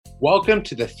Welcome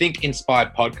to the Think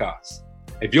Inspired podcast.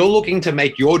 If you're looking to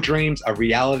make your dreams a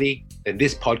reality, then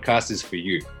this podcast is for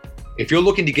you. If you're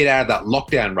looking to get out of that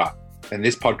lockdown rut, then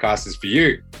this podcast is for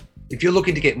you. If you're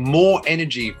looking to get more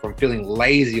energy from feeling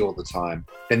lazy all the time,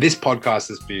 then this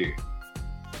podcast is for you.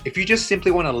 If you just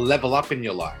simply want to level up in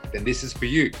your life, then this is for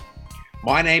you.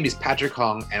 My name is Patrick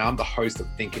Hong, and I'm the host of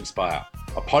Think Inspire,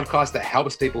 a podcast that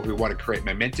helps people who want to create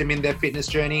momentum in their fitness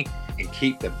journey and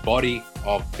keep the body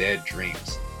of their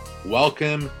dreams.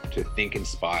 Welcome to Think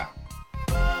Inspire.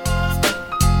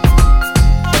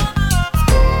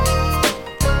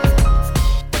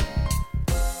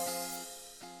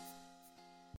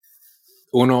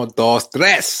 Uno, dos,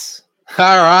 tres. All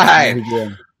right.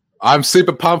 I'm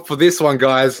super pumped for this one,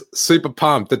 guys. Super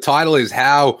pumped. The title is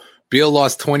How Bill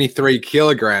Lost 23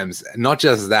 Kilograms. Not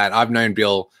just that, I've known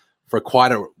Bill for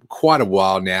quite a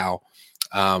while now.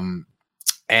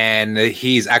 And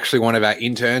he's actually one of our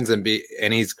interns and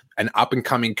he's an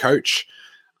up-and-coming coach.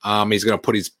 He's going to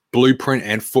put his blueprint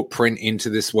and footprint into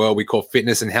this world we call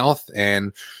fitness and health.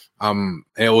 And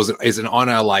it's an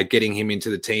honor like getting him into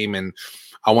the team. And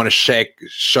I want to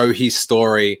show his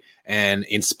story and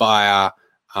inspire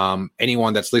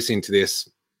anyone that's listening to this.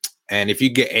 And if you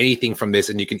get anything from this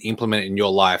and you can implement it in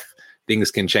your life,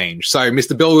 things can change. So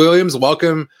Mr. Bill Williams,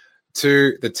 welcome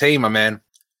to the team, my man.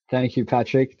 Thank you,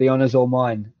 Patrick. The honor's all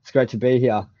mine. It's great to be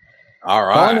here. All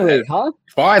right. Finally, huh?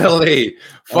 Finally.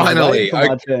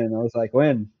 My turn. I was like,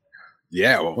 when?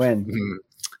 Yeah. Well, when?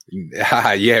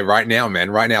 Yeah, right now,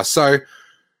 man. Right now. So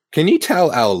can you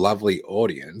tell our lovely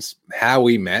audience how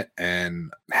we met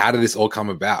and how did this all come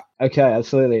about? Okay,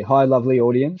 absolutely. Hi, lovely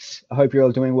audience. I hope you're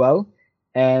all doing well.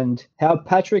 And how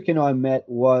Patrick and I met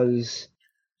was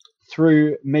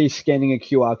through me scanning a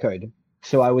QR code.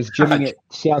 So I was gymming at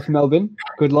South Melbourne,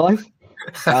 Good Life.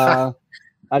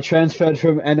 I transferred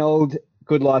from an old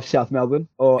Good Life, South Melbourne,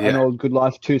 an old Good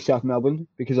Life to South Melbourne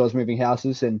because I was moving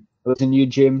houses and it was a new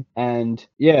gym. And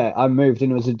yeah, I moved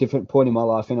and it was a different point in my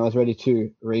life and I was ready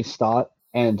to restart.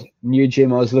 And new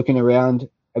gym, I was looking around,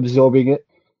 absorbing it.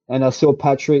 And I saw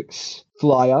Patrick's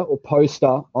flyer or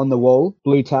poster on the wall,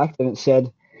 blue tacked, and it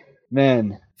said,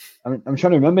 man, I'm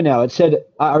trying to remember now. It said,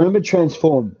 I remember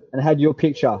Transform and it had your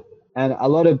picture. And a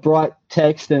lot of bright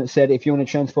text, and it said, if you want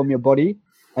to transform your body,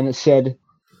 and it said,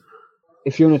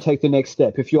 if you want to take the next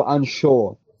step, if you're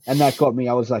unsure. And that got me.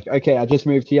 I was like, okay, I just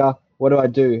moved here. What do I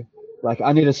do? Like,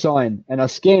 I need a sign. And I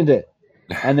scanned it.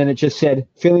 And then it just said,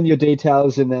 fill in your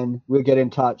details, and then we'll get in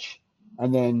touch.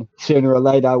 And then sooner or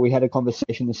later, we had a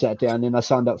conversation and sat down, and I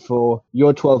signed up for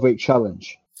your 12-week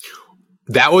challenge.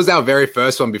 That was our very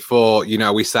first one before,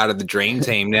 we started the Dream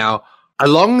Team. Now,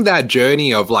 along that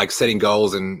journey of like setting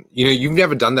goals and, you've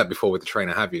never done that before with the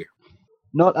trainer, have you?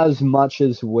 Not as much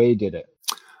as we did it.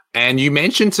 And you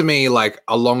mentioned to me like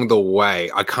along the way,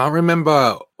 I can't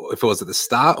remember if it was at the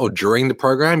start or during the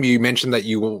program, you mentioned that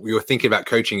you were thinking about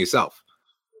coaching yourself.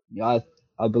 Yeah,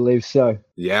 I believe so.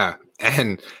 Yeah.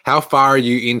 And how far are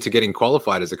you into getting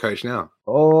qualified as a coach now?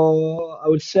 Oh, I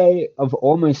would say I've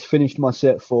almost finished my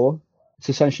Cert 4. It's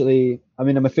essentially,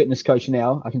 I'm a fitness coach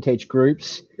now. I can teach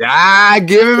groups.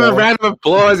 Give him a round of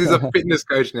applause. He's a fitness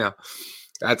coach now.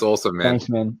 That's awesome, man. Thanks,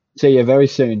 man. See you very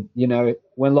soon.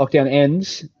 When lockdown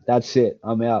ends, that's it.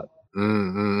 I'm out.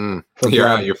 You're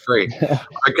out. You're free.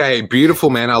 Okay, beautiful,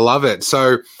 man. I love it.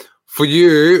 So for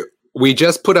you, we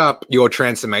just put up your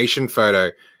transformation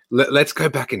photo. Let's go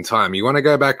back in time. You want to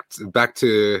go back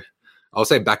to, I'll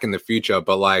say back in the future,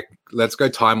 but like, let's go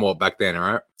time warp back then,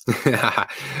 all right?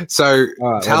 So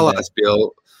tell us,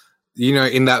 Bill,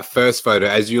 in that first photo,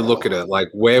 as you look at it, like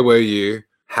where were you?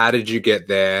 How did you get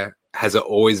there? Has it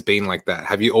always been like that?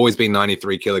 Have you always been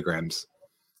 93 kilograms?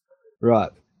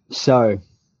 Right. So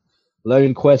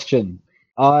loaded question.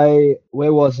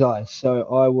 Where was I?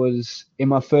 So I was in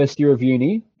my first year of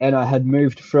uni and I had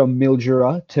moved from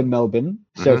Mildura to Melbourne.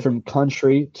 So from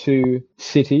country to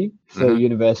city for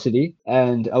university.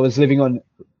 And I was living on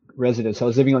residence. I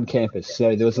was living on campus.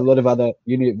 So there was a lot of other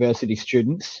university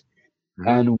students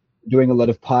and doing a lot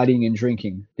of partying and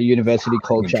drinking, the university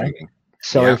culture.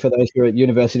 Sorry for those who are at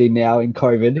university now in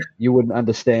COVID, you wouldn't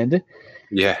understand.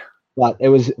 Yeah. But it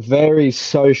was very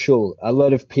social, a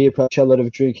lot of peer pressure, a lot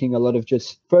of drinking, a lot of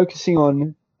just focusing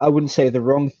on, I wouldn't say the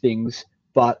wrong things,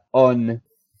 but on,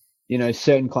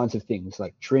 certain kinds of things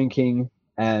like drinking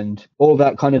and all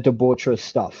that kind of debaucherous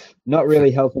stuff. Not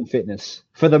really health and fitness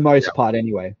for the most part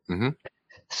anyway.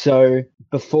 So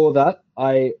before that,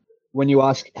 when you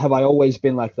ask, have I always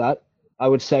been like that? I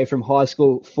would say from high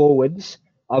school forwards,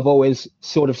 I've always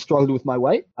sort of struggled with my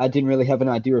weight. I didn't really have an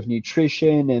idea of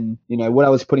nutrition and, what I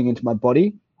was putting into my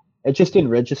body. it just didn't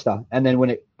register. And then when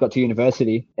it got to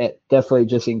university, it definitely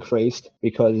just increased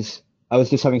because I was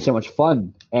just having so much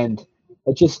fun, and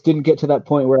it just didn't get to that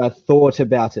point where I thought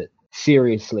about it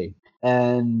seriously.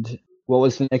 And what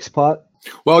was the next part?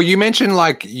 Well, you mentioned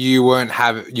like you were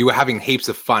having heaps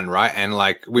of fun, right? And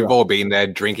like we've all been there,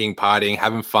 drinking, partying,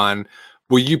 having fun.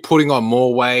 Were you putting on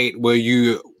more weight? Were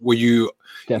you?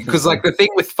 Because like the thing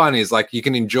with fun is like you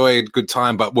can enjoy a good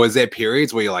time, but was there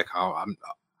periods where you're like, oh, I'm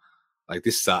like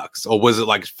this sucks, or was it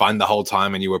like fun the whole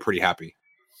time and you were pretty happy?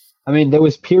 I mean, there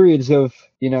was periods of,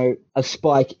 a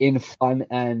spike in fun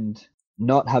and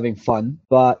not having fun,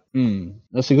 but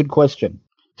that's a good question.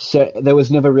 So there was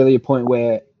never really a point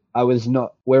where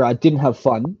I didn't have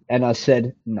fun and I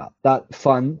said, no, that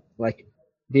fun, like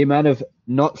the amount of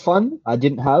not fun I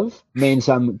didn't have means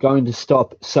I'm going to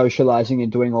stop socializing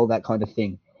and doing all that kind of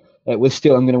thing. It was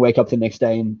still, I'm going to wake up the next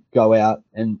day and go out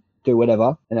and do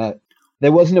whatever. And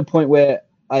there wasn't a point where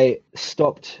I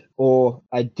stopped or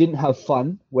I didn't have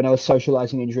fun when I was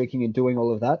socializing and drinking and doing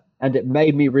all of that. And it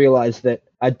made me realize that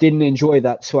I didn't enjoy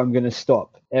that, so I'm going to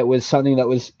stop. It was something that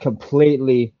was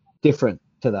completely different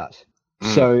to that.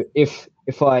 So if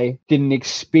I didn't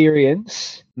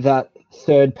experience that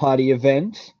third-party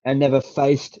event and never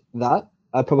faced that,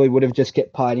 I probably would have just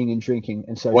kept partying and drinking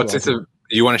and socializing. What's it?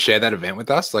 You want to share that event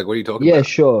with us? Like, what are you talking about? Yeah,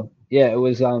 sure. Yeah, it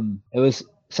was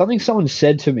something someone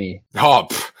said to me. Oh,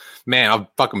 man, I've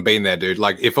fucking been there, dude.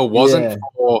 Like, if it wasn't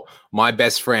for my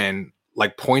best friend,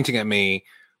 like, pointing at me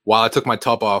while I took my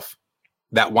top off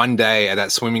that one day at that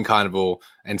swimming carnival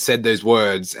and said those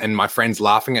words and my friends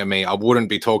laughing at me, I wouldn't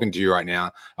be talking to you right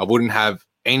now. I wouldn't have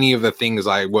any of the things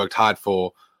I worked hard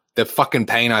for. The fucking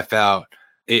pain I felt,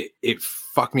 it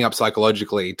fucked me up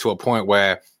psychologically to a point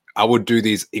where I would do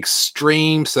these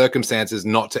extreme circumstances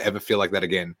not to ever feel like that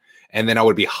again. And then I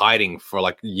would be hiding for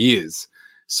like years.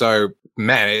 So,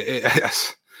 man,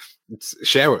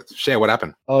 share what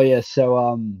happened. Oh yeah,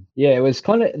 so it was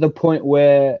kind of the point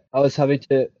where I was having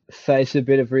to face a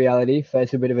bit of reality,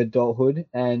 face a bit of adulthood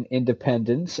and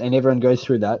independence, and everyone goes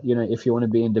through that. If you want to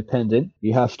be independent,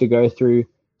 you have to go through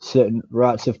certain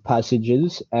rites of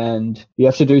passages and you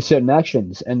have to do certain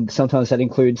actions, and sometimes that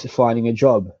includes finding a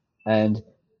job and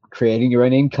creating your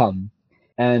own income.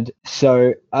 And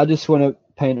so I just want to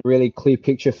paint a really clear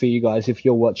picture for you guys if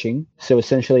you're watching. So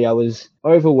essentially I was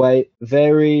overweight,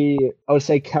 I would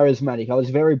say charismatic. I was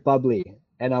very bubbly,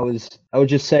 and I would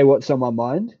just say what's on my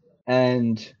mind,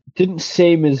 and didn't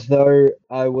seem as though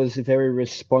I was very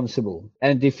responsible.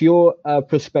 And if you're a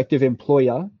prospective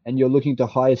employer and you're looking to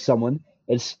hire someone,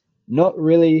 it's not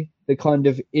really the kind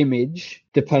of image,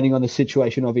 depending on the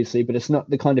situation obviously, but it's not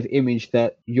the kind of image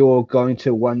that you're going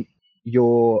to want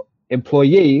your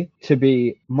employee to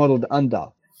be modeled under.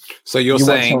 So you're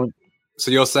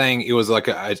saying it was like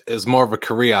it was more of a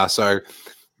career, so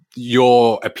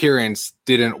your appearance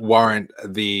didn't warrant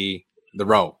the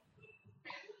role.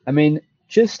 I mean,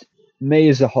 just me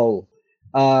as a whole.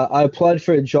 I applied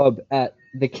for a job at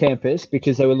the campus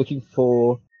because they were looking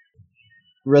for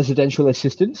residential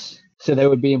assistants. So they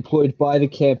would be employed by the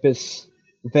campus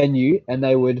venue and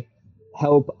they would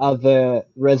help other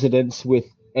residents with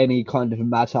any kind of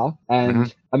matter.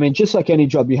 And I mean, just like any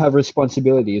job, you have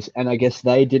responsibilities. And I guess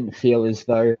they didn't feel as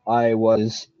though I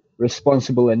was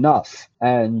responsible enough,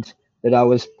 and that I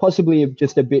was possibly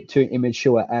just a bit too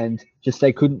immature, and just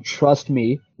they couldn't trust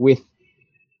me with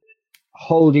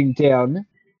holding down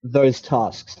those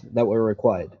tasks that were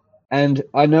required. And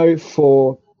I know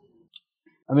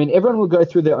everyone will go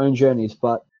through their own journeys,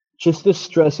 but just the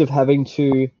stress of having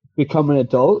to become an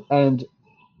adult and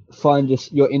find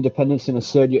your independence and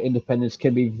assert your independence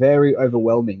can be very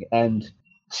overwhelming, and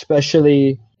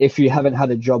especially if you haven't had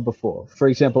a job before. For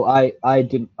example, I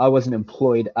wasn't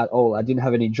employed at all. I didn't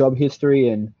have any job history,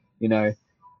 and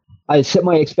I set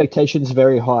my expectations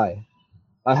very high.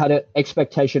 I had an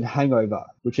expectation hangover,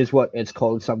 which is what it's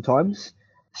called sometimes.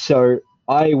 So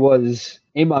I was,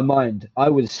 in my mind, I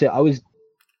was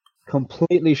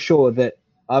completely sure that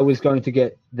I was going to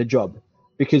get the job,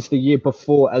 because the year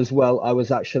before as well, I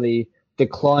was actually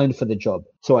declined for the job.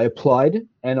 So I applied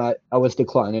and I was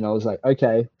declined, and I was like,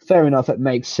 okay, fair enough. It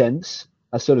makes sense.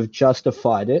 I sort of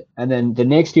justified it. And then the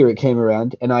next year it came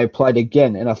around and I applied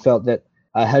again, and I felt that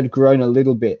I had grown a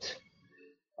little bit.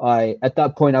 At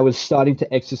that point, I was starting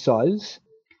to exercise,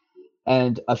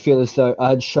 and I feel as though I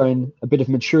had shown a bit of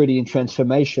maturity and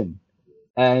transformation.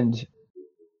 And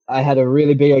I had a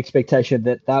really big expectation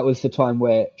that was the time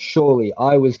where surely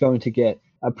I was going to get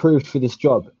approved for this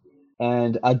job,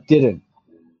 and I didn't.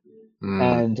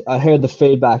 And I heard the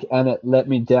feedback and it let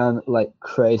me down like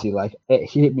crazy. Like, it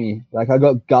hit me, like I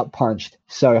got gut punched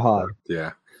so hard.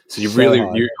 Yeah. So you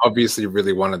hard. you obviously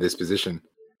really wanted this position.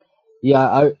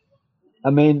 Yeah, I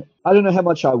mean, I don't know how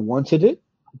much I wanted it,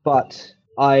 but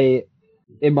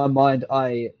in my mind,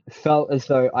 I felt as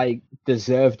though I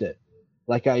deserved it.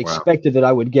 Like I Wow. expected that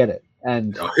I would get it.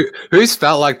 And Who's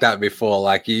felt like that before?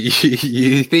 Like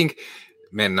you think,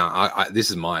 man, no, this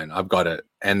is mine. I've got it.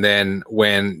 And then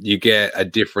when you get a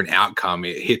different outcome,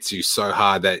 it hits you so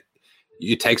hard that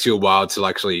it takes you a while to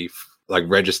actually like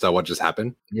register what just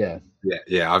happened. yeah,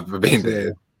 Yeah. I've been absolutely.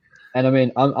 there. And I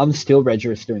mean, I'm still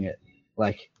registering it.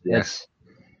 Like Yeah.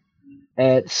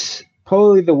 it's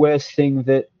probably the worst thing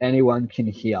that anyone can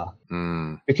hear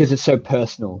because it's so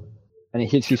personal and it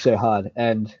hits you so hard.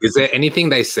 And is there anything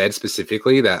they said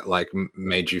specifically that like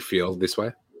made you feel this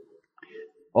way?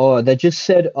 oh, they just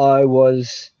said I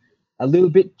was a little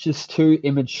bit just too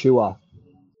immature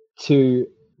to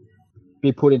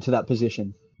be put into that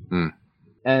position.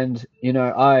 And you know,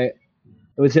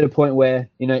 it was at a point where,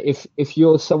 you know, if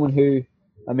you're someone who,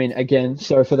 I mean, again,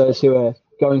 so for those who are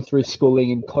going through schooling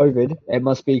in COVID, it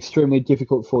must be extremely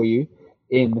difficult for you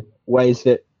in ways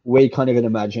that we can't even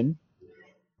imagine.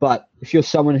 But if you're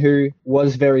someone who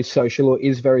was very social or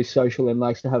is very social and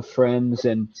likes to have friends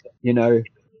and, you know,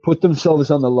 put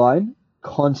themselves on the line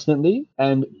constantly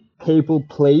and people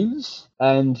please,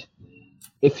 and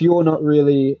if you're not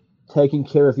really taking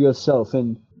care of yourself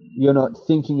and you're not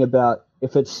thinking about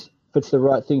if it's the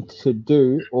right thing to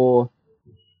do, or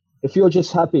if you're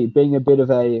just happy being a bit of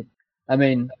a, I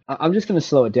mean, I'm just going to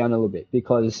slow it down a little bit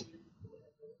because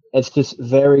it's just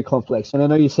very complex. And I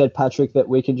know you said, Patrick, that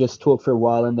we can just talk for a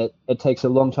while and that it takes a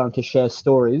long time to share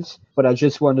stories, but I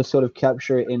just want to sort of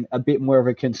capture it in a bit more of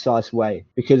a concise way,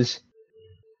 because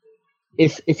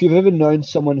if you've ever known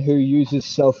someone who uses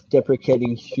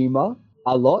self-deprecating humor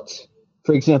a lot,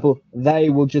 for example, they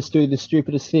will just do the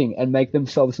stupidest thing and make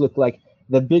themselves look like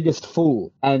the biggest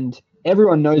fool. And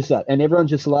everyone knows that. And everyone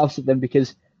just laughs at them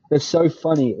because they're so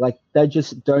funny. Like, they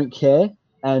just don't care.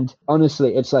 And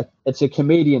honestly, it's like, it's a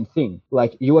comedian thing.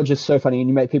 Like, you are just so funny and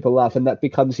you make people laugh, and that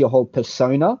becomes your whole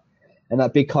persona. And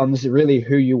that becomes really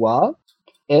who you are.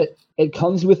 It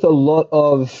comes with a lot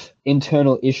of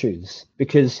internal issues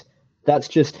because that's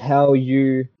just how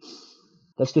you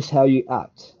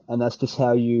act, and that's just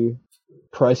how you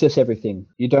process everything.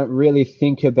 You don't really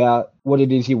think about what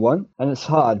it is you want, and it's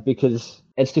hard because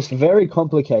it's just very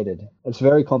complicated. It's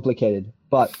very complicated.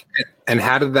 But and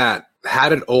how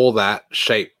did all that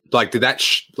shape? Like, did that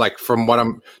like, from what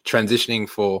I'm transitioning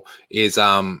for is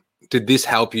did this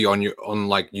help you on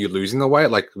like you losing the weight?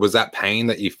 Like, was that pain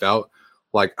that you felt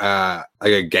like a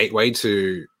gateway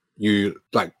to you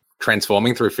like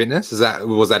transforming through fitness?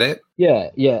 Was that it?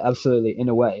 Yeah, absolutely. In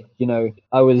a way, you know,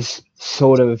 I was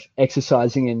sort of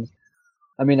exercising in,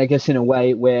 I mean, I guess in a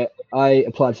way where I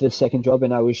applied for the second job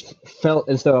and I felt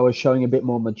as though I was showing a bit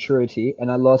more maturity,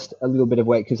 and I lost a little bit of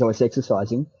weight because I was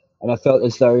exercising, and I felt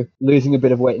as though losing a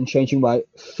bit of weight and changing my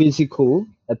physical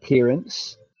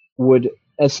appearance would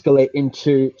escalate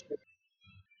into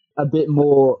a bit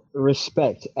more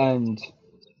respect and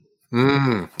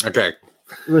okay.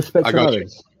 Respect I from got you.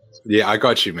 others. Yeah, I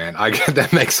got you, man.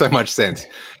 That makes so much sense.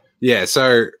 Yeah,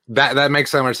 so that makes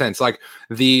so much sense. Like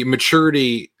the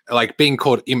maturity, like being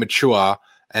called immature,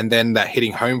 and then that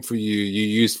hitting home for you. You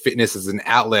use fitness as an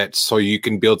outlet so you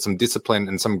can build some discipline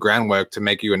and some groundwork to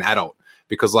make you an adult.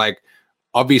 Because, like,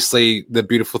 obviously, the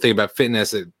beautiful thing about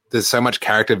fitness, there's so much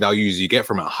character values you get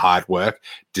from it: hard work,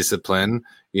 discipline,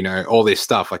 you know, all this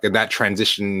stuff. Like, and that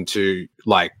transition to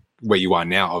like where you are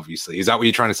now. Obviously, is that what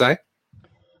you're trying to say?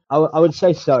 I would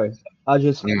say so. I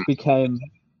just became,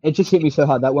 it just hit me so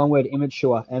hard, that one word,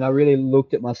 immature. And I really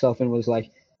looked at myself and was like,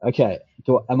 okay,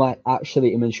 am I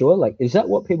actually immature? Like, is that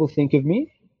what people think of me?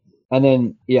 And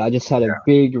then, I just had a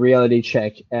big reality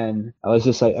check, and I was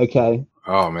just like, okay.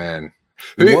 Oh, man.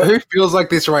 Who feels like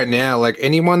this right now? Like,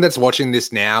 anyone that's watching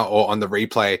this now or on the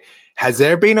replay, has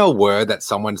there been a word that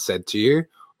someone said to you?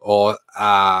 Or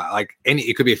like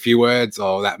it could be a few words,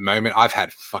 or that moment. I've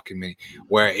had fucking many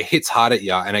where it hits hard at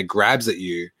you and it grabs at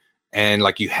you, and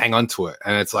like you hang on to it,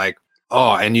 and it's like,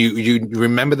 oh, and you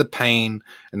remember the pain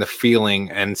and the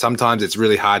feeling, and sometimes it's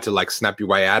really hard to like snap your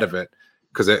way out of it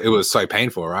because it was so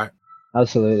painful, right?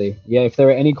 Absolutely. Yeah, if there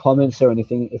are any comments or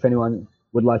anything, if anyone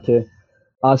would like to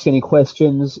ask any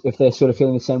questions, if they're sort of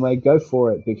feeling the same way, go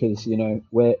for it, because, you know,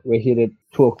 we're here to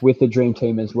talk with the dream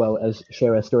team as well as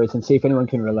share our stories and see if anyone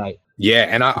can relate. Yeah,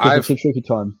 and it's a tricky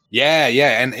time. Yeah,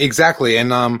 and exactly,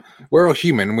 and we're all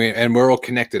human, we're all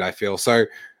connected, I feel. So,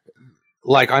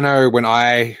 like, I know when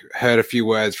I heard a few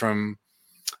words from,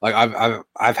 like,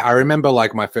 I remember,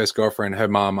 like, my first girlfriend, her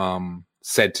mom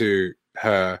said to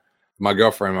her, my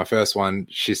girlfriend, my first one,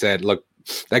 she said, look,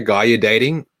 that guy you're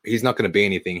dating, he's not going to be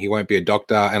anything. He won't be a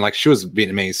doctor. And like, she was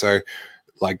Vietnamese, so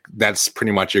like that's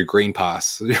pretty much your green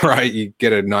pass, right? You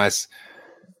get a nice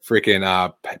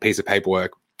freaking piece of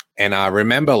paperwork. And I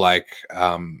remember like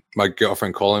my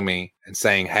girlfriend calling me and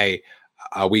saying, hey,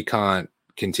 we can't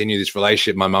continue this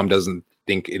relationship. My mom doesn't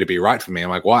think it'd be right for me. I'm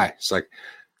like, why? It's like,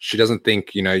 she doesn't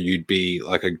think, you know, you'd be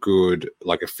like a good,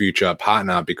 like a future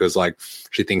partner because like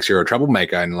she thinks you're a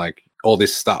troublemaker and like all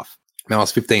this stuff. Now I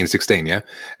was 15, 16. Yeah.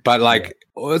 But like,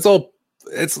 it's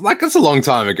a long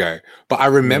time ago, but I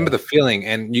remember the feeling,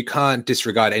 and you can't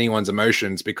disregard anyone's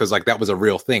emotions because like that was a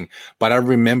real thing. But I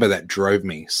remember that drove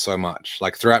me so much.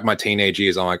 Like throughout my teenage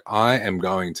years, I'm like, I am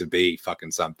going to be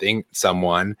fucking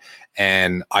someone,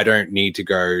 and I don't need to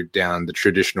go down the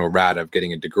traditional route of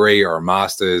getting a degree or a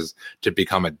master's to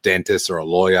become a dentist or a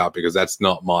lawyer, because that's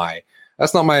not my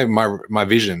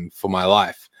vision for my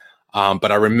life.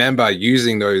 But I remember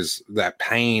using that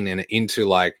pain and into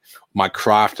like my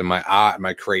craft and my art and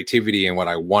my creativity and what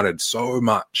I wanted so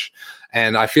much.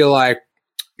 And I feel like,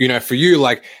 you know, for you,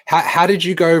 like how did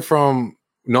you go from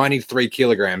 93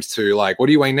 kilograms to like, what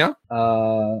are you weighing now?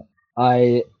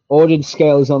 I ordered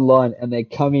scales online and they're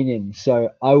coming in, so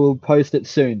I will post it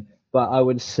soon. But I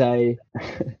would say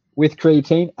with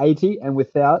creatine 80 and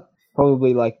without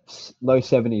probably like low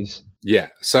 70s. Yeah.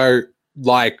 So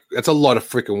like it's a lot of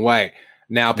freaking weight.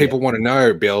 Now people want to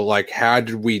know, Bill, like how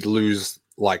did we lose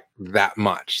like that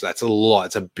much? That's a lot.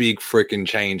 It's a big freaking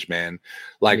change, man.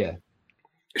 Like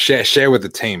share with the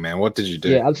team, man. What did you do?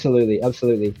 Yeah,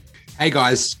 absolutely. Hey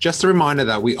guys, just a reminder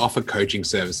that we offer coaching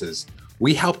services.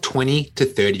 We help 20 to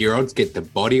 30-year-olds get the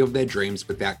body of their dreams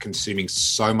without consuming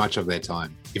so much of their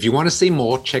time. If you want to see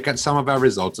more, check out some of our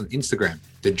results on Instagram,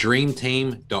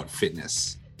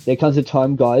 thedreamteam.fitness. There comes a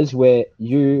time, guys, where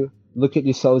you look at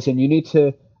yourselves and you need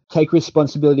to take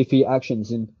responsibility for your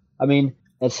actions. And I mean,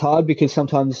 it's hard because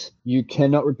sometimes you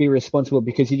cannot be responsible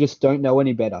because you just don't know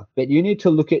any better. But you need to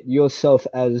look at yourself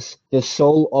as the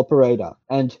sole operator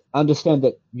and understand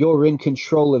that you're in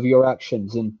control of your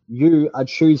actions and you are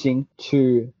choosing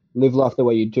to live life the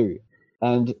way you do.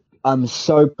 And I'm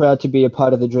so proud to be a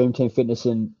part of the Dream Team Fitness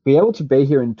and be able to be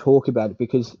here and talk about it,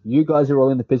 because you guys are all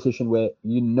in the position where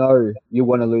you know you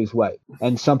want to lose weight.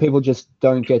 And some people just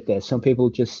don't get there. Some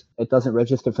people just, it doesn't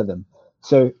register for them.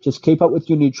 So just keep up with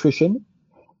your nutrition,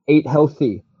 eat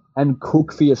healthy, and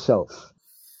cook for yourself.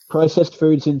 Processed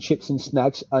foods and chips and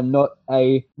snacks are not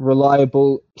a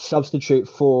reliable substitute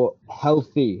for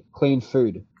healthy, clean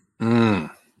food. You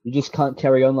just can't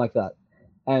carry on like that.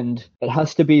 And it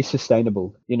has to be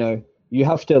sustainable. You know, you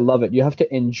have to love it. You have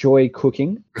to enjoy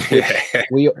cooking.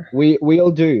 We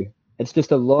all do. It's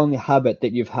just a long habit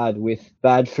that you've had with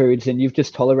bad foods and you've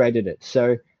just tolerated it.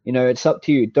 So, you know, it's up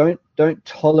to you. Don't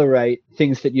tolerate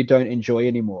things that you don't enjoy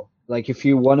anymore. Like if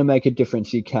you want to make a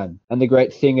difference, you can. And the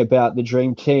great thing about the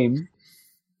Dream Team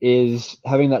is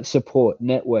having that support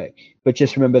network. But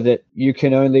just remember that you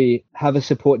can only have a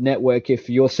support network if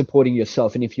you're supporting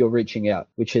yourself and if you're reaching out,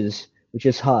 which is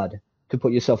hard to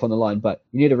put yourself on the line, but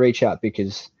you need to reach out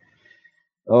because,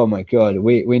 oh my God,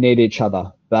 we need each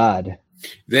other bad.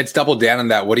 Let's double down on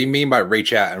that. What do you mean by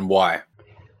reach out and why?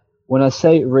 When I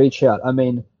say reach out, I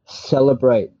mean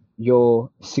celebrate your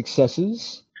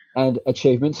successes and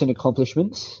achievements and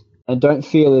accomplishments, and don't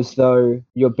feel as though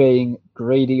you're being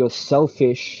greedy or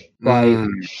selfish by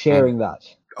sharing that.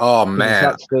 Oh man,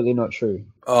 it's absolutely not true.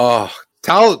 Oh,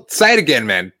 say it again,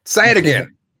 man. Say it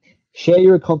again. Share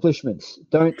your accomplishments.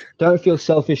 Don't feel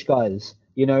selfish, guys.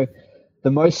 You know,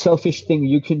 the most selfish thing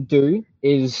you can do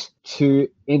is to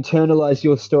internalize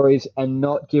your stories and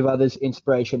not give others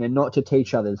inspiration and not to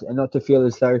teach others and not to feel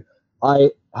as though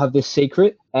I have this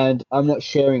secret and I'm not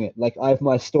sharing it. Like I have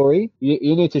my story.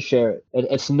 You need to share it.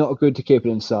 It's not good to keep it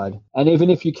inside. And even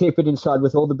if you keep it inside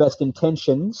with all the best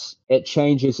intentions, it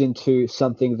changes into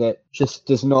something that just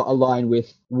does not align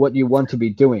with what you want to be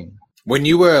doing. When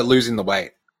you were losing the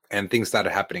weight and things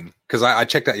started happening, because I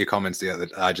checked out your comments the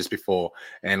other just before,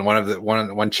 and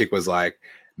one chick was like,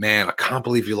 "Man, I can't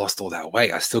believe you lost all that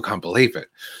weight. I still can't believe it."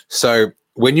 So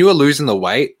when you were losing the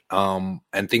weight,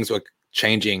 and things were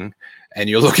changing, and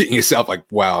you're looking at yourself like,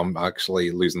 "Wow, I'm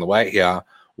actually losing the weight here."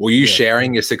 Were you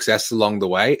sharing your success along the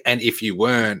way? And if you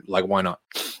weren't, like, why not?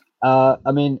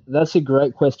 I mean, that's a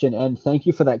great question, and thank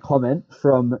you for that comment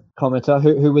from commenter.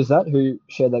 Who was that? Who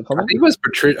shared that comment? I think it was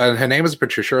Patricia. Her name was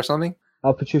Patricia or something.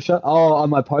 Oh, Patricia. Oh,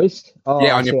 on my post. Oh,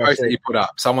 yeah, on your post that you put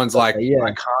up, someone's like, "I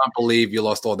can't believe you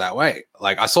lost all that weight."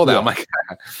 Like, I saw that. I'm like,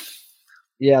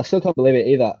 yeah, I still can't believe it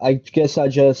either. I guess I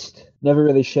just never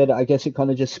really shared it. I guess it kind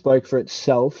of just spoke for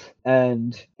itself,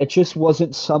 and it just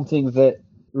wasn't something that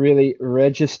really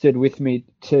registered with me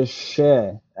to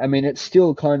share. I mean, it's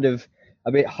still kind of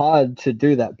a bit hard to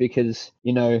do that because,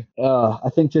 I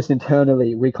think just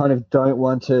internally we kind of don't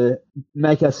want to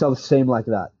make ourselves seem like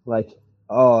that. Like,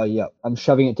 oh, yeah, I'm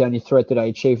shoving it down your throat that I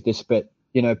achieved this, but,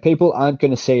 people aren't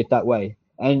going to see it that way.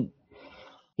 And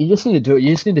you just need to do it.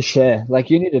 You just need to share. Like,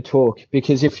 you need to talk,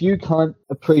 because if you can't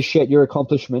appreciate your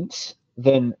accomplishments,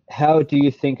 then how do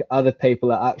you think other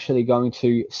people are actually going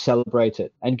to celebrate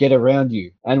it and get around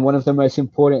you? And one of the most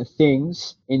important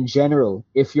things in general,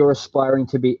 if you're aspiring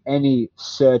to be any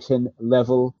certain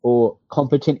level or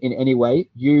competent in any way,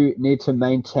 you need to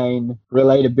maintain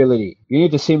relatability. You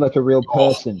need to seem like a real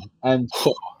person. And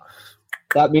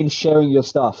that means sharing your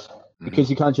stuff,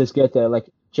 because you can't just get there like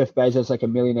Jeff Bezos, like a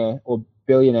millionaire or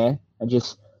billionaire, and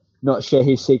just not share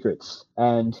his secrets.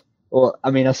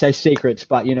 I say secrets,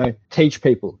 but, teach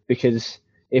people, because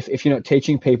if you're not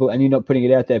teaching people and you're not putting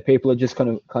it out there, people are just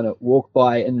kind of walk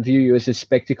by and view you as a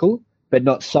spectacle, but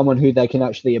not someone who they can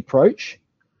actually approach.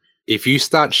 If you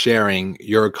start sharing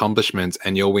your accomplishments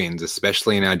and your wins,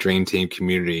 especially in our Dream Team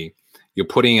community, you're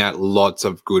putting out lots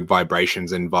of good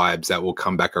vibrations and vibes that will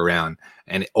come back around.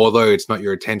 And although it's not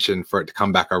your intention for it to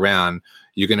come back around,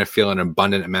 you're going to feel an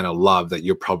abundant amount of love that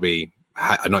you're probably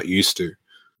not used to.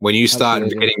 When you start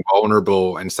getting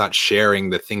vulnerable and start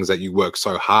sharing the things that you work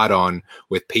so hard on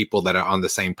with people that are on the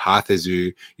same path as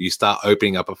you, you start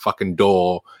opening up a fucking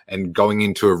door and going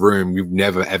into a room you've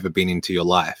never, ever been into your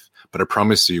life. But I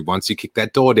promise you, once you kick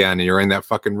that door down and you're in that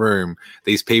fucking room,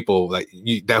 these people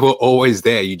they were always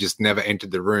there. You just never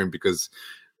entered the room because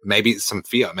maybe it's some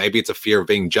fear. Maybe it's a fear of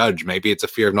being judged. Maybe it's a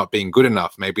fear of not being good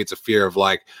enough. Maybe it's a fear of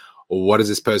like, well, what does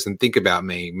this person think about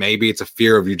me? Maybe it's a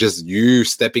fear of you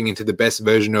stepping into the best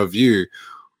version of you.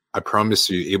 I promise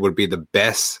you, it would be the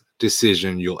best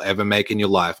decision you'll ever make in your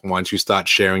life once you start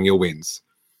sharing your wins.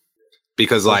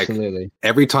 Because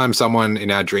every time someone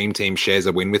in our Dream Team shares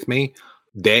a win with me,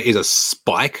 there is a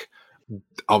spike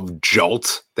of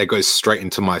jolt that goes straight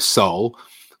into my soul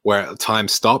where time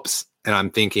stops and I'm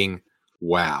thinking,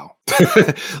 wow.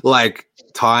 Like,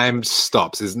 time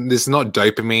stops. This is not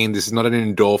dopamine. This is not an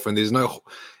endorphin. There's no,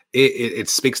 it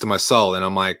speaks to my soul. And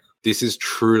I'm like, this is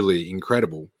truly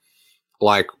incredible.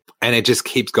 Like, and it just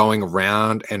keeps going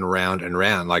round and round and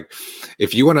round. Like,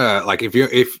 if you want to, like,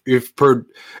 if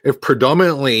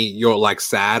predominantly you're like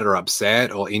sad or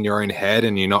upset or in your own head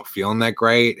and you're not feeling that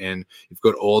great and you've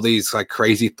got all these like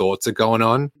crazy thoughts are going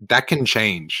on, that can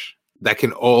change. That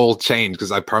can all change,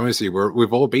 because I promise you,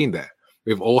 we've all been there.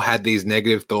 We've all had these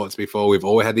negative thoughts before. We've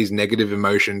all had these negative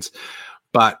emotions.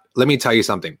 But let me tell you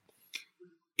something.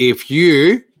 If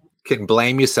you can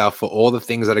blame yourself for all the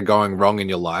things that are going wrong in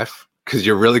your life, because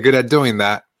you're really good at doing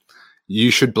that,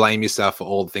 you should blame yourself for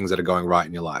all the things that are going right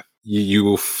in your life. You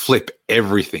will flip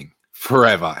everything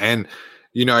forever. And,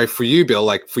 for you, Bill,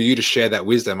 like, for you to share that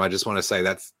wisdom, I just want to say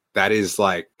that is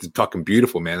like fucking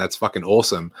beautiful, man. That's fucking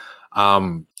awesome.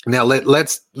 Now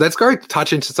let's go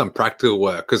touch into some practical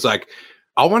work, because like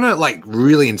I want to like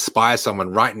really inspire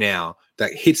someone right now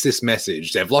that hits this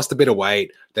message. They've lost a bit of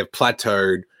weight, they've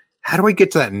plateaued. How do we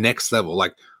get to that next level?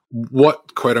 Like,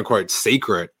 what quote unquote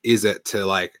secret is it to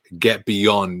like get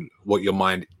beyond what your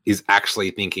mind is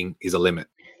actually thinking is a limit?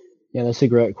 Yeah, that's a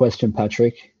great question,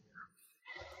 Patrick.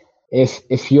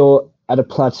 If you're at a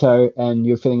plateau and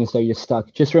you're feeling as though you're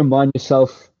stuck, just remind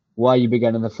yourself why you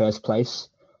began in the first place,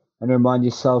 and remind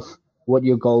yourself what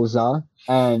your goals are,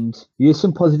 and use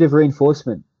some positive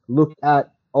reinforcement. Look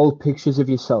at old pictures of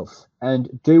yourself and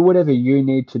do whatever you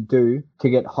need to do to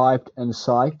get hyped and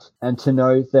psyched and to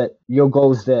know that your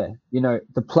goal's there.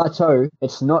 The plateau,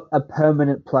 it's not a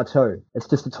permanent plateau. It's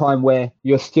just a time where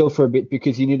you're still for a bit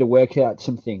because you need to work out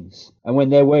some things. And when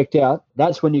they're worked out,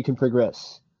 that's when you can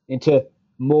progress into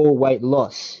more weight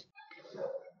loss.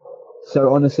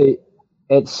 So honestly,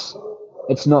 it's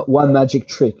not one magic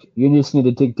trick. You just need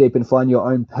to dig deep and find your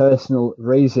own personal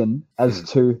reason as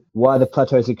to why the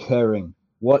plateau is occurring.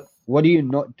 What are you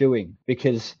not doing?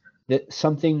 Because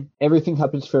everything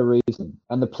happens for a reason,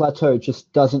 and the plateau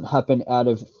just doesn't happen out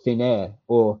of thin air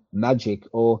or magic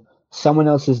or someone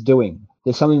else is doing.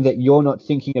 There's something that you're not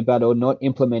thinking about or not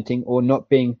implementing or not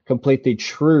being completely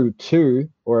true to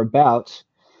or about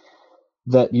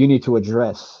that you need to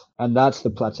address, and that's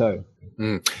the plateau.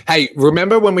 Hey,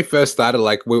 remember when we first started,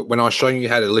 like when I was showing you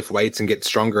how to lift weights and get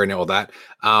stronger and all that,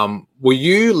 were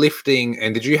you lifting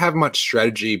and did you have much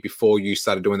strategy before you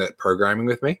started doing that programming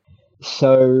with me?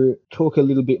 So talk a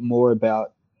little bit more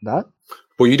about that.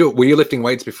 Were you lifting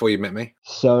weights before you met me?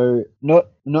 So not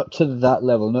to that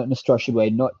level, not in a structured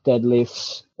way, not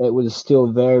deadlifts. It was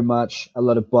still very much a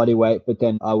lot of body weight, but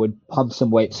then I would pump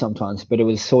some weight sometimes. But it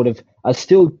was sort of, I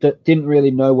still didn't really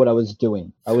know what I was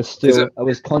doing. I was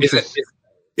conscious.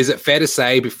 Is it fair to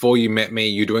say before you met me,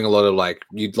 you're doing a lot of like,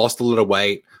 you'd lost a lot of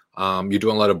weight, you're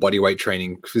doing a lot of body weight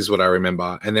training, is what I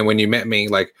remember. And then when you met me,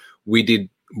 like we did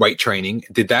weight training.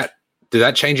 Did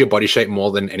that change your body shape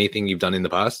more than anything you've done in the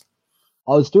past?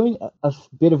 I was doing a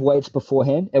bit of weights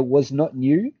beforehand. It was not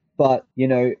new, but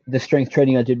the strength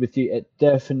training I did with you, it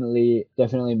definitely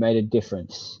made a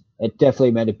difference. It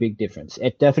definitely made a big difference.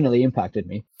 It definitely impacted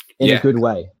me in a good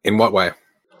way. In what way?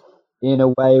 In a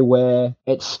way where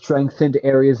it strengthened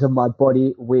areas of my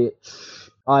body which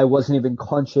I wasn't even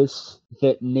conscious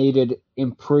that needed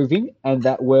improving and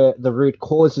that were the root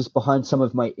causes behind some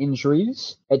of my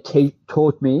injuries. It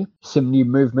taught me some new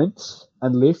movements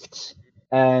and lifts,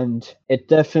 and it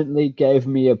definitely gave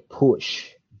me a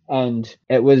push. And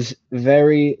it was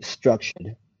very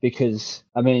structured because,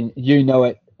 I mean,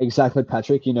 it exactly,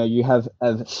 Patrick. You have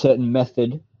a certain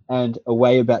method and a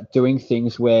way about doing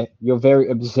things where you're very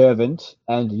observant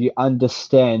and you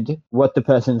understand what the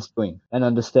person's doing and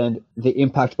understand the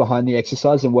impact behind the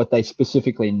exercise and what they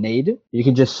specifically need. You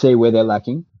can just see where they're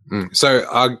lacking. So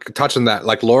I'll touch on that.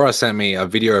 Like Laura sent me a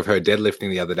video of her deadlifting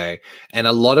the other day, and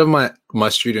a lot of my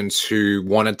students who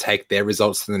want to take their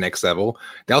results to the next level,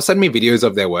 they'll send me videos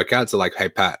of their workouts. They're like, "Hey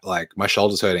Pat, like my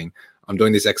shoulder's hurting. I'm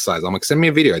doing this exercise." I'm like, "Send me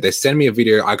a video." They send me a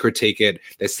video, I critique it.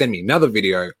 They send me another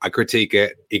video, I critique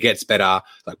it. It gets better.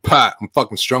 Like, Pat, I'm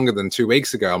fucking stronger than 2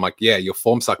 weeks ago. I'm like, yeah, your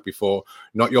form sucked before.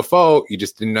 Not your fault. You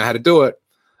just didn't know how to do it.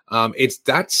 It's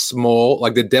that small,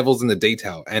 like the devil's in the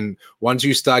detail. And once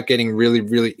you start getting really,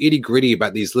 really itty gritty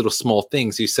about these little small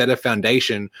things, you set a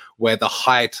foundation where the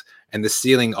height and the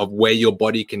ceiling of where your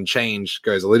body can change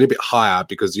goes a little bit higher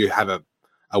because you have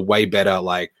a way better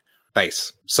like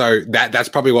base. So that's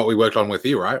probably what we worked on with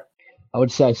you, right? I would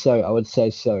say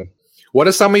so. What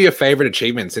are some of your favorite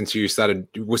achievements since you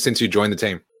joined the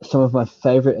team? Some of my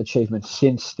favorite achievements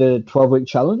since the 12-week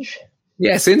challenge?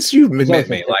 Yeah, since you met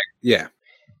me, like, yeah.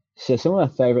 So some of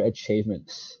my favorite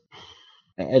achievements,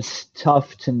 it's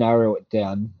tough to narrow it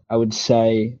down. I would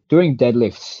say doing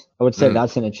deadlifts. I would say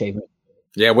that's an achievement.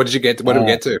 Yeah, what did you get to? What did we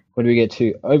get to? What did we get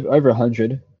to? Over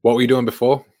 100. What were you doing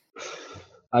before?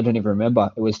 I don't even remember.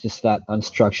 It was just that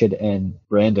unstructured and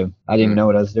random. I didn't even know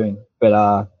what I was doing. But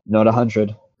not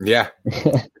 100. Yeah.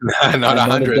 Not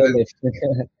 100.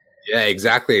 Yeah,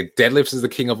 exactly. Deadlifts is the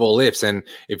king of all lifts. And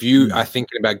if you are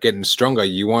thinking about getting stronger,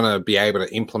 you want to be able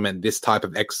to implement this type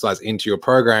of exercise into your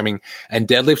programming. And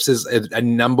deadlifts is a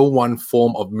number one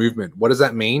form of movement. What does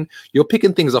that mean? You're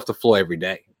picking things off the floor every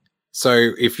day.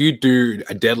 So if you do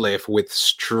a deadlift with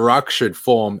structured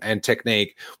form and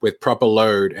technique, with proper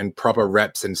load and proper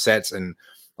reps and sets and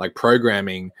like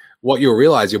programming, what you'll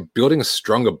realize, you're building a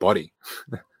stronger body.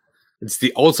 It's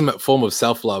the ultimate form of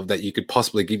self-love that you could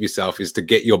possibly give yourself, is to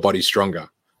get your body stronger.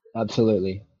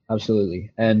 Absolutely.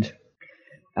 And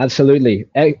absolutely,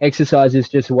 exercise is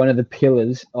just one of the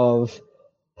pillars of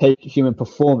peak human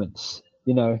performance.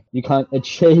 You can't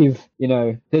achieve,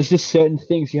 there's just certain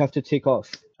things you have to tick off.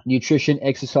 Nutrition,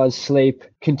 exercise, sleep,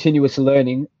 continuous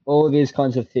learning, all of these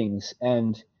kinds of things.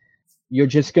 And you're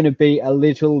just going to be a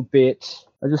little bit,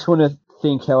 I just want to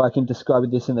think how I can describe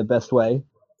this in the best way.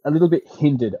 A little bit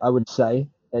hindered, I would say.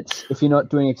 It's if you're not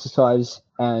doing exercise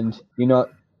and you're not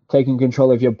taking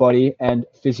control of your body and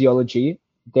physiology,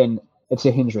 then it's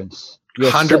a hindrance. You're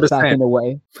 100%. set back in a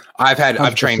way.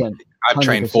 I've trained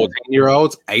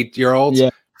 14-year-olds, 8-year-olds,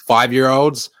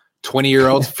 5-year-olds,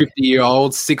 20-year-olds,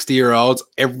 50-year-olds, 60-year-olds.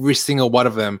 Every single one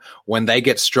of them, when they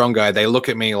get stronger, they look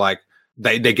at me like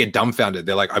they get dumbfounded.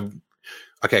 They're like,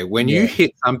 okay, when you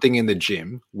hit something in the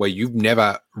gym where you've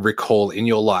never recalled in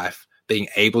your life being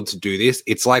able to do this,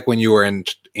 it's like when you were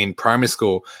in primary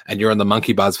school and you're on the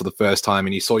monkey bars for the first time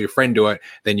and you saw your friend do it,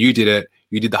 then you did it,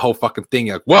 you did the whole fucking thing,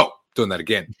 you're like, whoa, doing that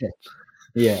again.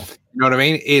 Yeah. You know what I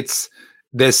mean?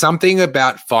 There's something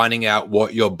about finding out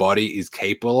what your body is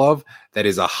capable of that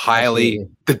is a highly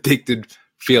addicted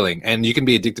feeling. And you can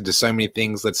be addicted to so many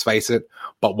things, let's face it,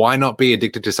 but why not be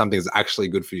addicted to something that's actually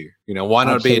good for you? Why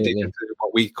not be addicted to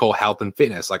what we call health and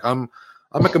fitness? Like I'm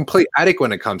a complete addict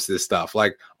when it comes to this stuff.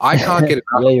 Like I can't get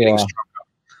enough of getting stronger.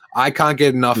 I can't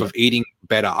get enough of eating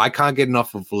better. I can't get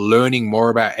enough of learning more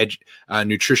about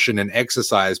nutrition and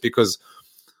exercise because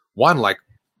one, like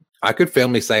I could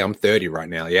firmly say I'm 30 right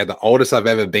now. Yeah, the oldest I've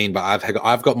ever been, but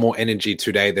I've got more energy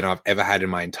today than I've ever had in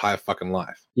my entire fucking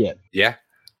life. Yeah.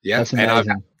 That's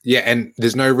amazing. And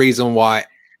there's no reason why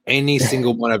any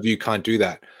single one of you can't do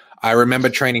that. I remember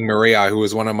training Maria, who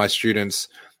was one of my students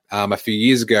a few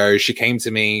years ago. She came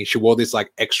to me. She wore this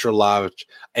like extra large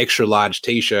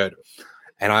t-shirt,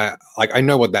 and I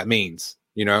know what that means.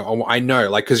 I know,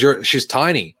 like, because she's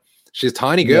tiny, She's a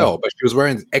tiny girl, but she was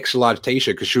wearing an extra large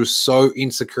t-shirt because she was so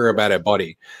insecure about her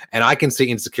body. And I can see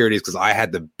insecurities because I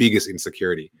had the biggest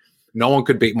insecurity. No one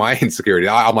could beat my insecurity.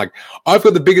 I'm like, I've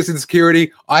got the biggest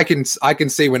insecurity. I can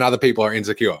see when other people are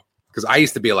insecure because I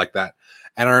used to be like that.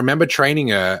 And I remember training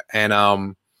her,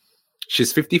 and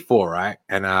she's 54, right?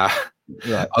 And I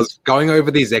was going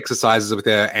over these exercises with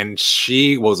her, and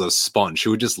she was a sponge. She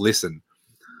would just listen.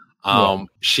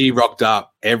 She rocked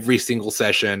up every single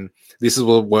session. This is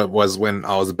what was when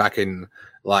I was back in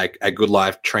like a Good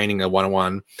Life training a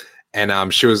 101,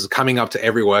 and she was coming up to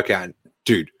every workout.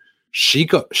 Dude,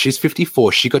 she's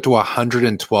 54. She got to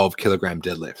 112 kilogram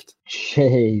deadlift.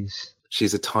 Jeez,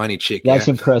 she's a tiny chick. That's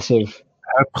impressive.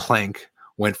 Her plank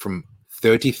went from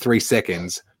 33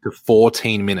 seconds to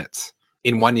 14 minutes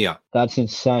in 1 year. That's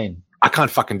insane. I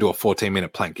can't fucking do a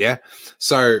 14-minute plank. Yeah,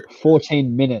 so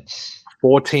 14 minutes.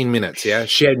 14 minutes, yeah?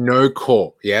 She had no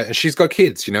core, yeah? And she's got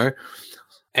kids, you know?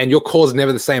 And your core is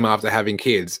never the same after having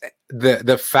kids.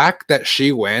 The fact that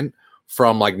she went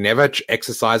from, like, never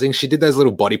exercising, she did those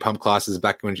little body pump classes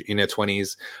back when in her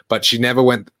 20s, but she never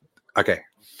went, okay,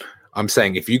 I'm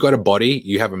saying if you got a body,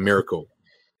 you have a miracle.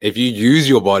 If you use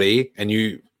your body and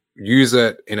you use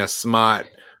it in a smart,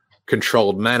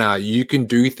 controlled manner, you can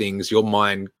do things your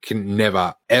mind can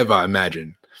never, ever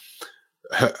imagine.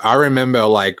 I remember,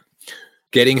 like,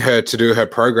 getting her to do her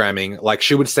programming. Like,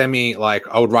 she would send me, like,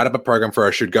 I would write up a program for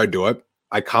her. She'd go do it.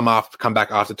 I'd come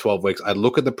back after 12 weeks. I'd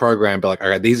look at the program, be like,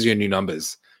 okay, these are your new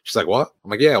numbers. She's like, what?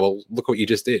 I'm like, yeah, well, look what you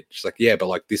just did. She's like, yeah, but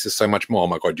like, this is so much more. I'm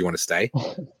like, oh, do you want to stay?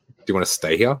 Do you want to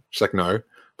stay here? She's like, no,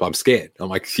 but I'm scared. I'm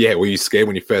like, yeah, were you scared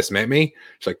when you first met me?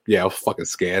 She's like, yeah, I was fucking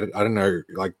scared. I don't know.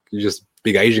 Like, you're just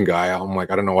big Asian guy. I'm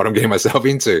like, I don't know what I'm getting myself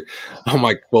into. I'm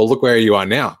like, well, look where you are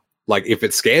now. Like, if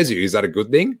it scares you, is that a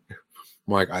good thing?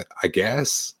 I'm like, I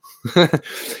guess,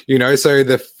 you know, so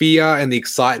the fear and the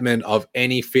excitement of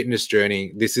any fitness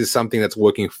journey, this is something that's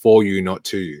working for you, not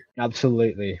to you.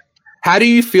 Absolutely. How do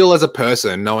you feel as a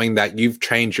person knowing that you've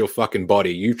changed your fucking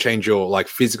body, you've changed your like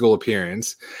physical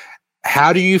appearance?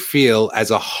 How do you feel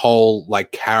as a whole,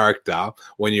 like character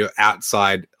when you're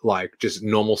outside, like just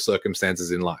normal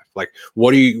circumstances in life? Like,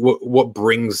 what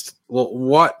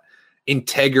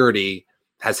integrity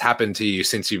has happened to you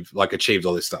since you've like achieved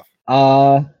all this stuff?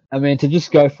 I mean, to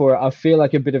just go for it, I feel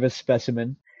like a bit of a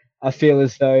specimen. I feel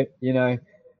as though, you know,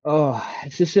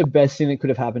 it's just the best thing that could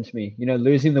have happened to me. You know,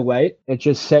 losing the weight, it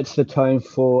just sets the tone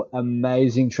for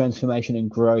amazing transformation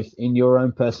and growth in your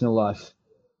own personal life.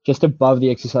 Just above the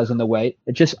exercise and the weight,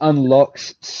 it just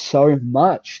unlocks so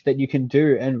much that you can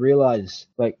do and realize,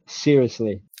 like,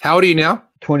 seriously. How old are you now?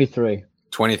 23.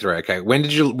 23, okay. When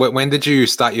did you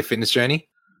start your fitness journey?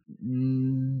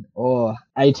 18,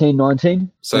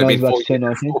 19. So it'd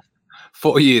been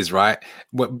 4 years, right?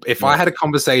 If I had a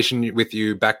conversation with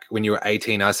you back when you were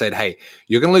 18, I said, hey,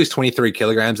 you're going to lose 23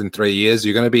 kilograms in 3 years.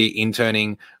 You're going to be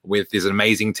interning with this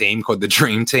amazing team called the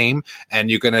Dream Team,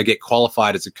 and you're going to get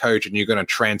qualified as a coach, and you're going to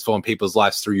transform people's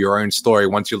lives through your own story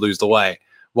once you lose the weight.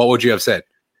 What would you have said?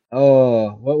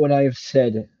 Oh, what would I have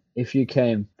said if you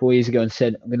came 4 years ago and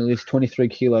said, I'm going to lose 23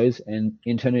 kilos and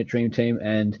intern at Dream Team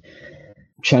and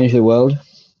change the world?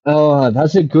 Oh,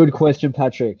 that's a good question,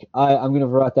 Patrick. I'm going to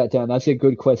write that down. That's a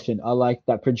good question. I like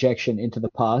that projection into the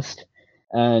past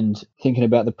and thinking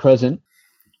about the present.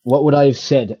 What would I have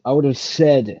said? I would have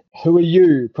said, who are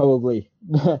you? Probably.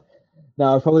 No,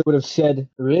 I probably would have said,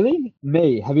 really?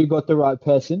 Me? Have you got the right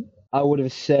person? I would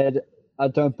have said, I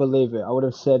don't believe it. I would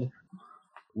have said,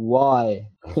 why?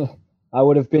 I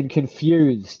would have been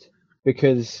confused,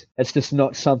 because it's just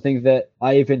not something that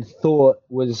I even thought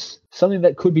was something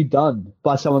that could be done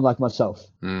by someone like myself.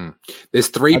 There's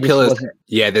three pillars.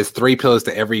 Yeah, there's three pillars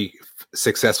to every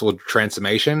successful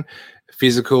transformation: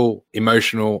 physical,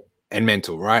 emotional, and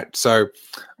mental, right? So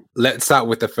let's start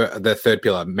with the third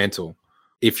pillar, mental.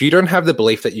 If you don't have the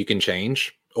belief that you can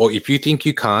change, or if you think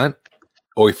you can't,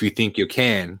 or if you think you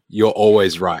can, you're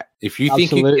always right. If you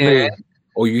think you can,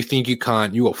 or you think you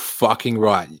can't, you are fucking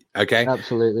right, okay?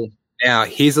 Absolutely. Now,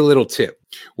 here's a little tip.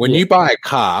 When you buy a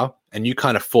car and you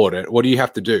can't afford it, what do you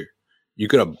have to do? You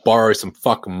got to borrow some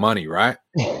fucking money, right?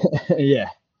 Yeah.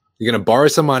 You're going to borrow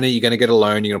some money. You're going to get a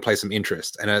loan. You're going to pay some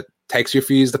interest. And it takes you a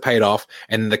few years to pay it off.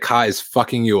 And the car is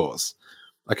fucking yours.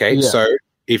 Okay? Yeah. So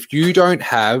if you don't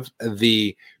have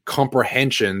the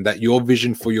comprehension that your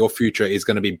vision for your future is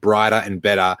going to be brighter and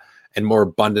better and more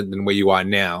abundant than where you are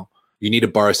now, you need to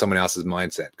borrow someone else's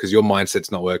mindset, because your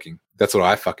mindset's not working. That's what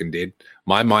I fucking did.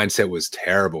 My mindset was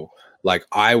terrible. Like,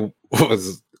 I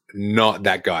was not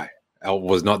that guy.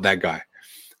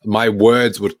 My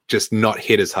words would just not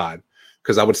hit as hard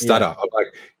because I would stutter. I'm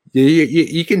like, yeah,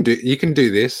 you can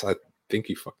do this. I think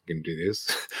you fucking can do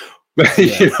this.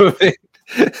 You know what I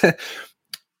mean?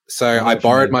 So I know I what you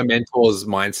borrowed mean. my mentor's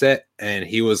mindset, and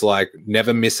he was like,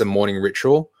 never miss a morning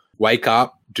ritual. Wake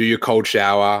up, do your cold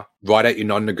shower, write out your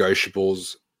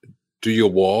non-negotiables, do your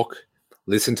walk,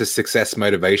 listen to success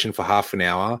motivation for half an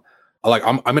hour. Like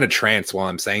I'm in a trance while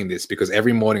I'm saying this because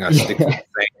every morning I stick to Yeah.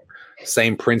 the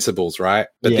same principles, right?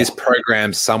 But Yeah. this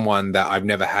program's someone that I've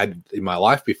never had in my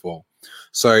life before.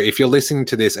 So if you're listening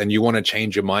to this and you want to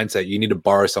change your mindset, you need to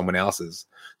borrow someone else's.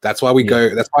 That's why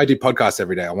that's why I do podcasts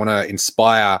every day. I want to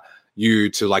inspire you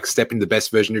to like step into the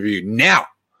best version of you. Now,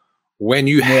 when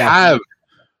you have,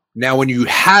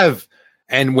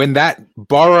 and when that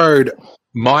borrowed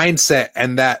mindset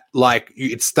and that like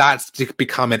it starts to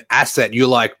become an asset, you're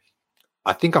like,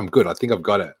 I think I'm good. I think I've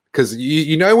got it. Because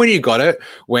you know when you got it,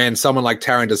 when someone like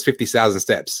Taryn does 50,000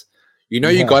 steps. You know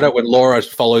you got it when Laura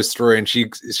follows through and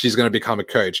she's going to become a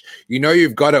coach. You know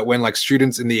you've got it when like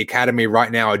students in the academy right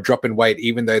now are dropping weight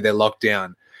even though they're locked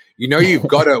down. You know you've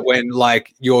got it when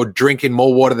like you're drinking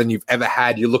more water than you've ever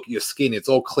had. You look at your skin, it's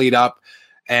all cleared up.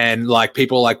 And like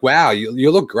people are like, wow, you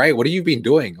look great. What have you been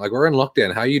doing? Like we're in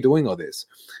lockdown. How are you doing all this?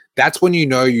 That's when you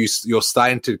know you're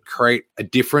starting to create a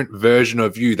different version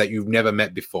of you that you've never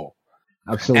met before.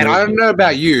 Absolutely. And I don't know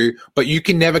about you, but you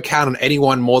can never count on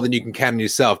anyone more than you can count on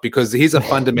yourself because here's a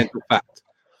fundamental fact.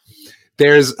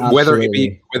 There's whether it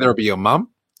be your mum,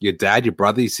 your dad, your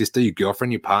brother, your sister, your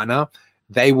girlfriend, your partner,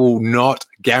 they will not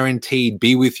guaranteed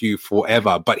be with you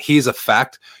forever. But here's a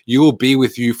fact, you will be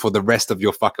with you for the rest of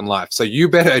your fucking life. So you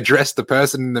better address the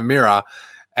person in the mirror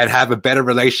and have a better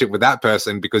relationship with that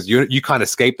person because you can't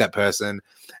escape that person.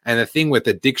 And the thing with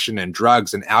addiction and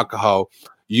drugs and alcohol,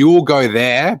 you will go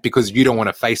there because you don't want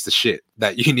to face the shit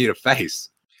that you need to face.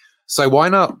 So why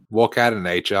not walk out in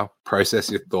nature,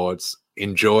 process your thoughts,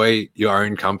 enjoy your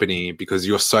own company because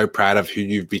you're so proud of who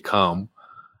you've become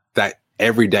that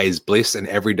every day is bliss and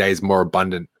every day is more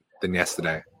abundant than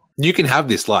yesterday. You can have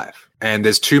this life. And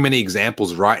there's too many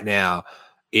examples right now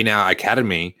in our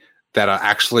academy that are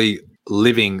actually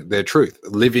living their truth,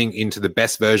 living into the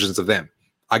best versions of them.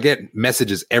 I get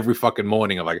messages every fucking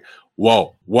morning of like,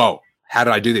 whoa, how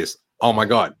did I do this? Oh my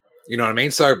God. You know what I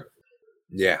mean? So,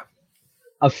 yeah.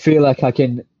 I feel like I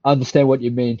can understand what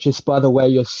you mean just by the way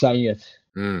you're saying it.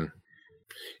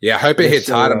 Yeah, I hope it hits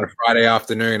hard on a Friday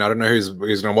afternoon. I don't know who's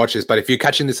going to watch this, but if you're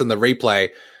catching this on the replay,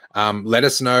 let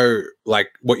us know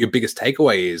like what your biggest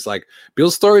takeaway is. Like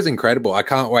Bill's story is incredible. I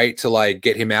can't wait to like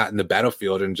get him out in the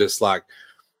battlefield and just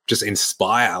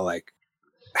inspire. Like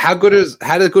how good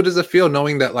does it feel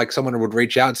knowing that like someone would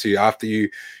reach out to you after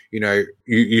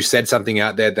you said something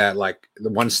out there that like the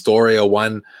one story or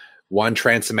one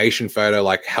transformation photo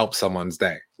like helped someone's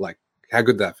day? Like how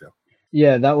good did that feel?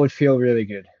 Yeah, that would feel really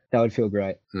good. That would feel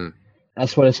great.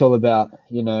 That's what it's all about,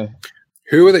 you know.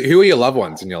 Who are your loved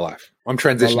ones in your life? I'm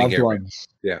transitioning My loved here. Ones.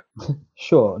 Yeah.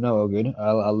 Sure. No, all good.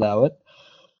 I'll allow it.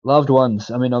 Loved ones.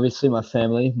 I mean, obviously my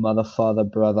family, mother, father,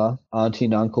 brother, auntie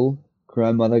and uncle,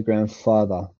 grandmother,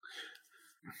 grandfather.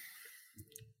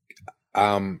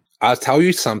 I'll tell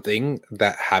you something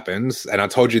that happens, and I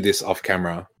told you this off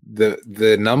camera.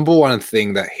 The number one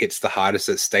thing that hits the hardest,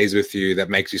 that stays with you, that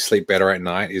makes you sleep better at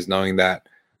night is knowing that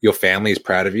your family is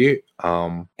proud of you,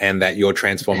 and that you're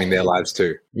transforming their lives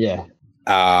too. Yeah.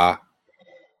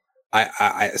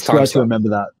 It's time to remember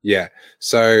that. Yeah.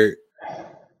 So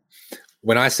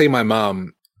when I see my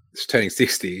mum, she's turning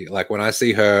 60, like when I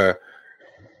see her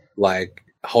like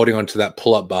holding onto that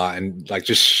pull-up bar and like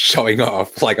just showing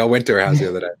off, like I went to her house the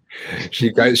other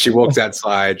day. She walks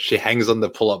outside, she hangs on the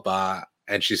pull-up bar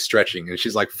and she's stretching, and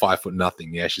she's like 5'0"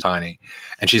 nothing. Yeah, she's tiny.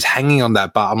 And she's hanging on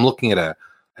that bar. I'm looking at her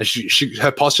and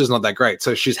her posture's not that great.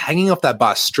 So she's hanging off that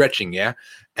bar, stretching, yeah.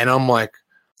 And I'm like,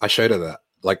 I showed her that.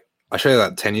 Like I showed her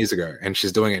that 10 years ago and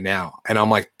she's doing it now. And I'm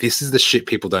like, this is the shit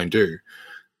people don't do.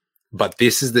 But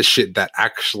this is the shit that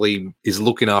actually is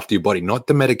looking after your body, not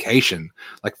the medication.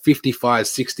 Like 55,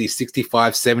 60,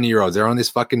 65, 70-year-olds, they're on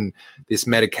this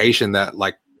medication that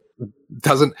like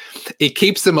it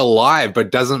keeps them alive,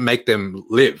 but doesn't make them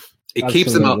live. It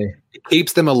keeps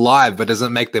them alive, but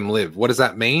doesn't make them live. What does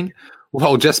that mean?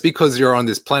 Well, just because you're on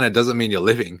this planet doesn't mean you're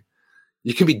living.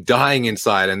 You can be dying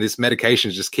inside, and this medication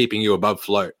is just keeping you above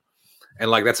float. And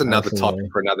like that's another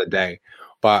topic for another day.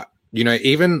 But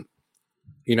even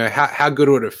how good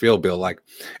would it feel, Bill? Like,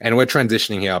 and we're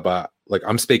transitioning here, but like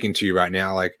I'm speaking to you right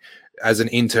now, like as an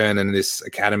intern in this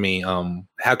academy,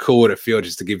 how cool would it feel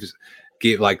just to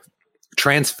give like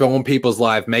transform people's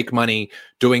life, make money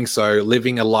doing so,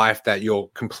 living a life that you're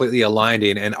completely aligned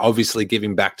in, and obviously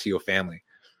giving back to your family?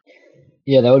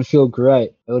 Yeah, that would feel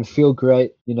great. It would feel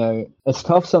great. You know, it's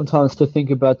tough sometimes to think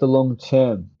about the long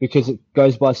term because it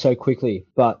goes by so quickly,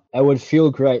 but it would feel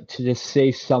great to just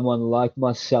see someone like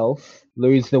myself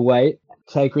lose the weight,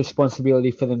 take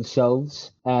responsibility for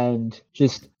themselves, and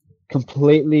just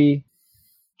completely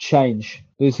change,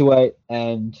 lose the weight,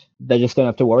 and they just don't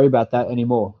have to worry about that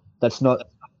anymore. That's not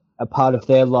a part of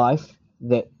their life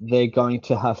that they're going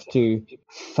to have to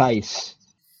face,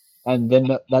 and then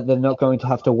that they're not going to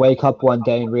have to wake up one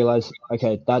day and realize,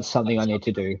 okay, that's something I need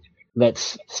to do.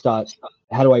 Let's start.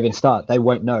 How do I even start? They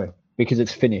won't know because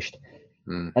it's finished.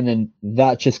 And then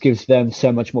that just gives them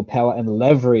so much more power and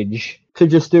leverage to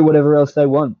just do whatever else they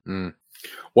want.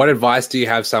 What advice do you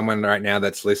have someone right now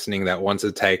that's listening that wants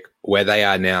to take where they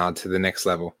are now to the next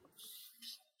level?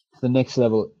 The next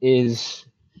level is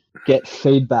get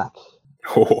feedback.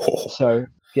 So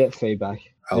get feedback.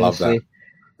 I love that.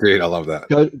 Dude, I love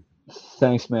that.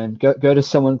 Thanks, man. Go to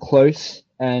someone close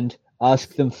and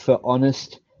ask them for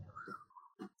honest,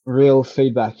 real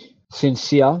feedback,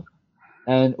 sincere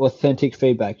and authentic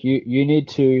feedback. You need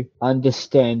to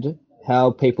understand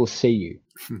how people see you.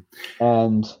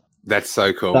 And that's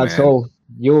so cool. That's man. all.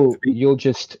 You'll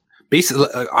just be.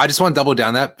 I just want to double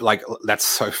down that. Like, that's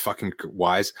so fucking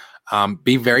wise.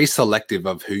 Be very selective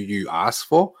of who you ask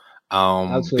for.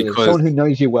 Absolutely. Because someone who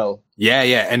knows you well.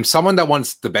 Yeah, and someone that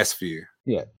wants the best for you.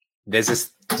 Yeah. There's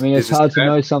this. I mean, it's hard to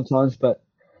know sometimes, but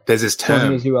there's this term.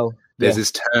 Someone knows you well. There's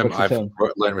this term I've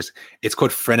learned. It's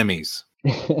called frenemies.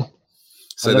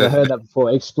 I've never heard that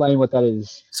before. Explain what that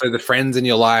is. So the friends in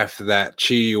your life that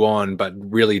cheer you on, but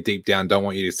really deep down don't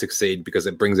want you to succeed because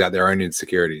it brings out their own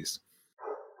insecurities.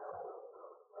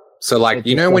 So like,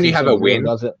 you know, when you have a win,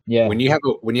 yeah. when you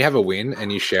have a win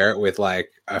and you share it with like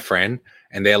a friend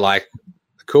and they're like,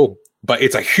 cool, but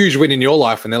it's a huge win in your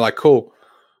life and they're like, cool.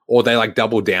 Or they like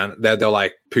double down. They'll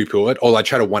like poo-poo it or they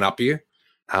try to one up you.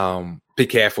 Be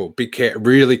careful.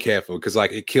 Really careful, because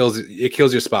like it kills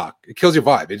your spark. It kills your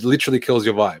vibe. It literally kills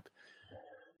your vibe.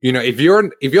 You know, if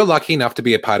you're lucky enough to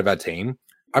be a part of our team,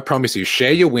 I promise you,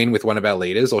 share your win with one of our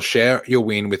leaders or share your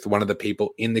win with one of the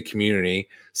people in the community.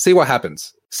 See what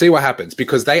happens.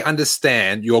 Because they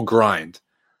understand your grind.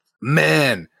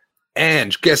 Man,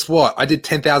 Ange, guess what? I did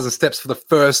 10,000 steps for the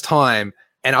first time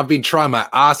and I've been trying my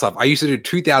ass off. I used to do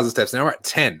 2,000 steps. Now we're at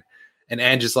 10. And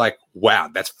Ange is like, wow,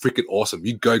 that's freaking awesome.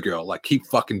 You go, girl. Like, keep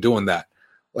fucking doing that.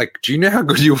 Like, do you know how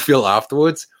good you'll feel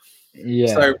afterwards?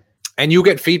 Yeah. So, and you'll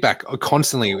get feedback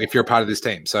constantly if you're a part of this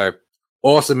team. So,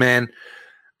 awesome, man.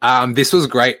 This was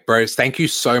great, bros. Thank you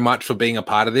so much for being a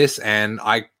part of this. And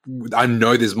I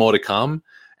know there's more to come.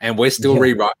 And we're still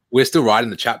writing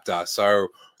the chapter. So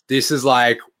this is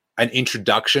like an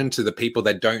introduction to the people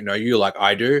that don't know you like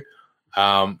I do.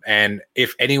 And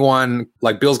if anyone,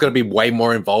 like Bill's going to be way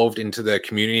more involved into the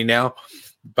community now,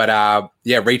 but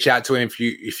reach out to him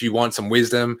if you want some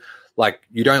wisdom. Like,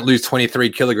 you don't lose 23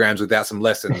 kilograms without some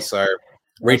lessons. So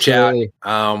reach out.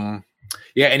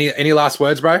 Any last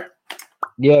words, bro?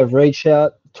 Yeah, reach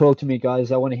out, talk to me,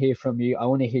 guys. I want to hear from you. I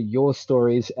want to hear your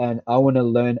stories, and I want to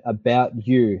learn about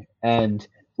you and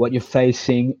what you're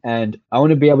facing, and I want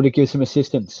to be able to give some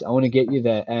assistance. I want to get you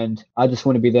there, and I just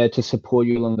want to be there to support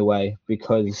you along the way,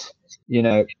 because, you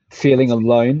know, feeling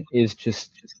alone is just,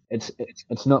 it's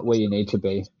not where you need to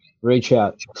be. Reach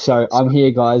out. So I'm here,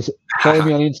 guys. Follow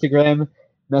me on Instagram.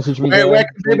 Message me. Where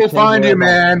can people find you,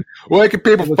 man? Where can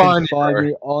people find you? Find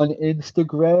me on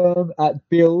Instagram at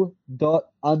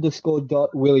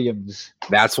bill._.williams.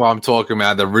 That's what I'm talking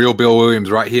about. The real Bill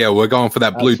Williams right here. We're going for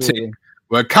that blue tick.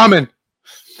 We're coming.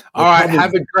 All right.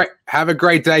 Have a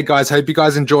great day, guys. Hope you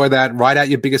guys enjoy that. Write out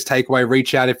your biggest takeaway.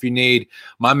 Reach out if you need.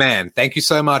 My man, thank you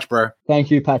so much, bro. Thank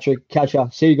you, Patrick. Catch ya.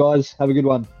 See you guys. Have a good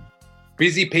one.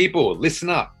 Busy people, listen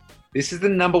up. This is the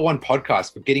 #1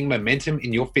 podcast for getting momentum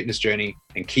in your fitness journey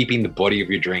and keeping the body of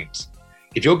your dreams.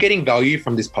 If you're getting value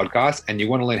from this podcast and you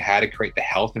want to learn how to create the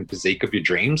health and physique of your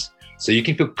dreams so you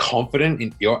can feel confident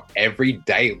in your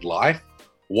everyday life,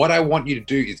 what I want you to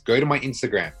do is go to my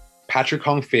Instagram, Patrick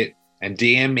Hong Fit, and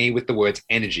DM me with the words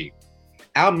energy.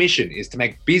 Our mission is to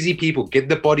make busy people get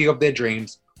the body of their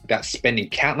dreams without spending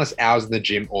countless hours in the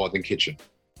gym or the kitchen.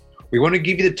 We want to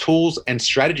give you the tools and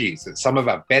strategies that some of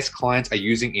our best clients are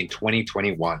using in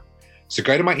 2021. So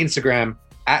go to my Instagram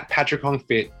at Patrick Hong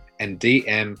Fit and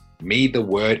DM me the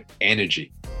word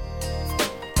energy.